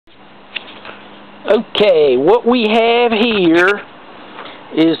Okay, what we have here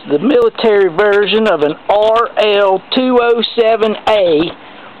is the military version of an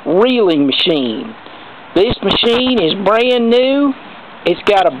RL207A reeling machine. This machine is brand new. It's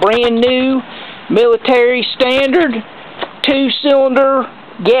got a brand new military standard 2-cylinder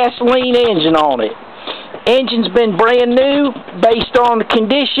gasoline engine on it. Engine's been brand new. Based on the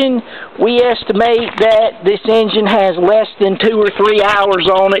condition, we estimate that this engine has less than 2 or 3 hours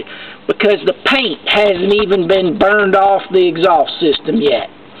on it because the paint hasn't even been burned off the exhaust system yet.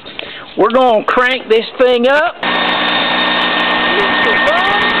 We're going to crank this thing up.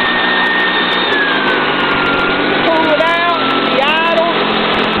 Pull it out, the idle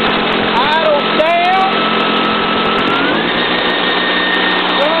down.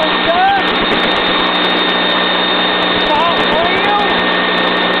 Guns up. Top wheel.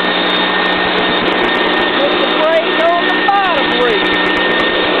 Put the brake on the bottom wheel.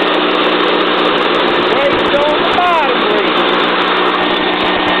 Brakes on the bottom wheel.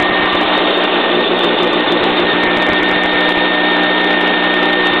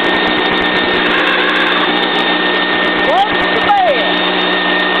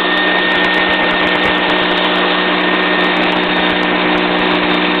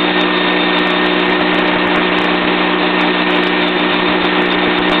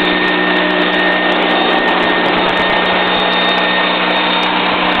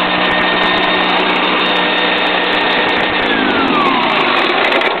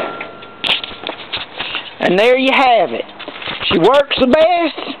 And there you have it. She works the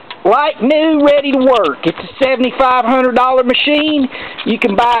best, like new, ready to work. It's a $7,500 machine. You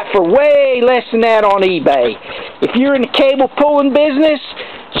can buy it for way less than that on eBay. If you're in the cable pulling business,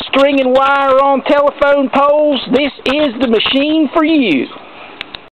 stringing wire on telephone poles, this is the machine for you.